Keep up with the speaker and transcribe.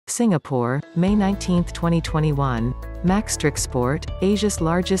Singapore, May 19, 2021, Matrixport, Asia's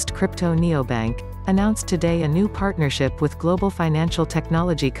largest crypto neobank, announced today a new partnership with global financial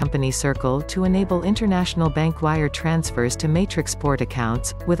technology company Circle to enable international bank wire transfers to Matrixport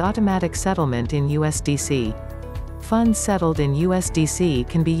accounts, with automatic settlement in USDC. Funds settled in USDC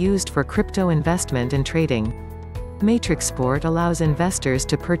can be used for crypto investment and trading. Matrixport allows investors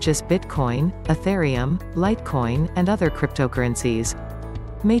to purchase Bitcoin, Ethereum, Litecoin, and other cryptocurrencies.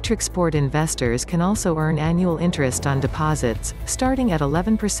 Matrixport investors can also earn annual interest on deposits, starting at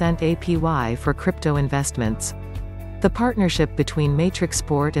 11% APY for crypto investments. The partnership between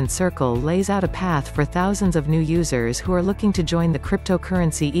Matrixport and Circle lays out a path for thousands of new users who are looking to join the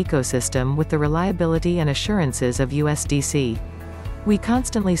cryptocurrency ecosystem with the reliability and assurances of USDC. We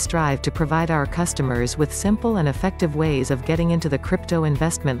constantly strive to provide our customers with simple and effective ways of getting into the crypto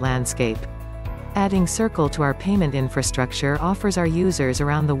investment landscape. Adding Circle to our payment infrastructure offers our users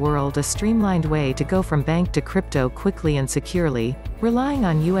around the world a streamlined way to go from bank to crypto quickly and securely, relying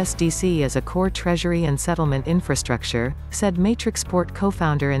on USDC as a core treasury and settlement infrastructure, said Matrixport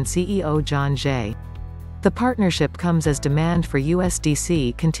co-founder and CEO John Jay. The partnership comes as demand for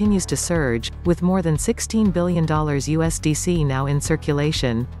USDC continues to surge, with more than $16 billion USDC now in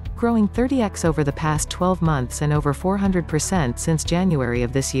circulation, growing 30x over the past 12 months and over 400% since January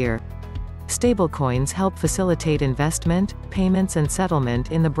of this year. Stablecoins help facilitate investment, payments and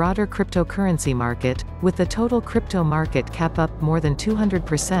settlement in the broader cryptocurrency market, with the total crypto market cap up more than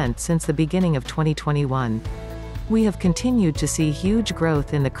 200% since the beginning of 2021. We have continued to see huge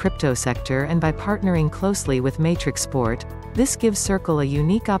growth in the crypto sector, and by partnering closely with Matrixport, this gives Circle a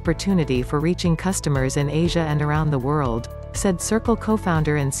unique opportunity for reaching customers in Asia and around the world, said Circle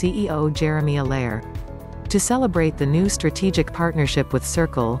co-founder and CEO Jeremy Allaire. To celebrate the new strategic partnership with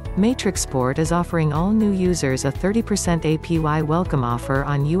Circle, Matrixport is offering all new users a 30% APY welcome offer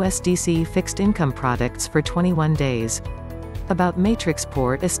on USDC fixed income products for 21 days. About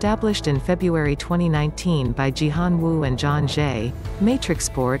Matrixport. Established in February 2019 by Jihan Wu and John Jay,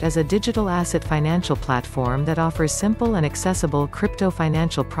 Matrixport is a digital asset financial platform that offers simple and accessible crypto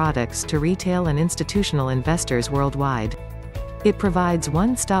financial products to retail and institutional investors worldwide. It provides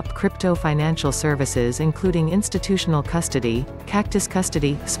one-stop crypto financial services including institutional custody, Cactus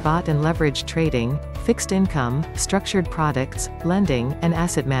custody, spot and leverage trading, fixed income, structured products, lending, and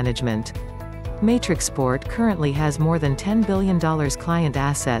asset management. Matrixport currently has more than $10 billion client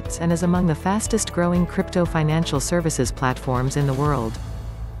assets and is among the fastest-growing crypto financial services platforms in the world.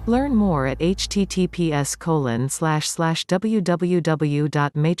 Learn more at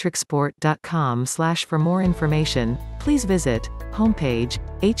https://www.matrixport.com/ For more information, please visit homepage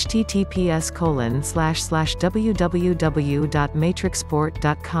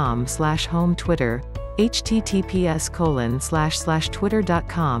https://www.matrixport.com/ home Twitter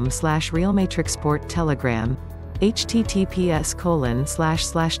https://twitter.com/realmatrixport Telegram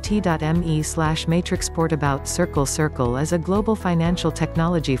https://t.me/matrixport About Circle. Circle is a global financial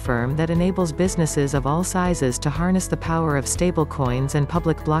technology firm that enables businesses of all sizes to harness the power of stablecoins and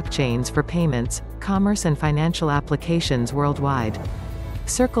public blockchains for payments, commerce and financial applications worldwide.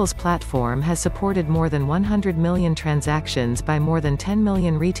 Circle's platform has supported more than 100 million transactions by more than 10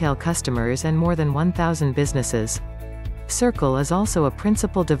 million retail customers and more than 1,000 businesses. Circle is also a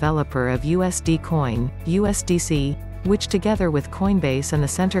principal developer of USD Coin, USDC, which together with Coinbase and the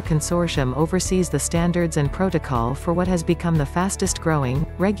Center Consortium oversees the standards and protocol for what has become the fastest-growing,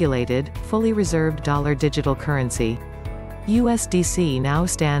 regulated, fully reserved dollar digital currency. USDC now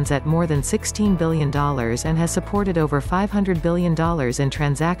stands at more than $16 billion and has supported over $500 billion in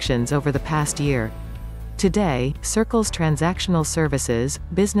transactions over the past year. Today, Circle's transactional services,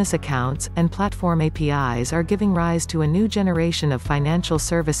 business accounts, and platform APIs are giving rise to a new generation of financial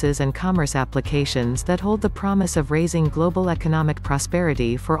services and commerce applications that hold the promise of raising global economic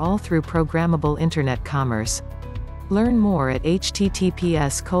prosperity for all through programmable internet commerce. Learn more at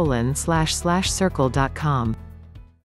https://circle.com.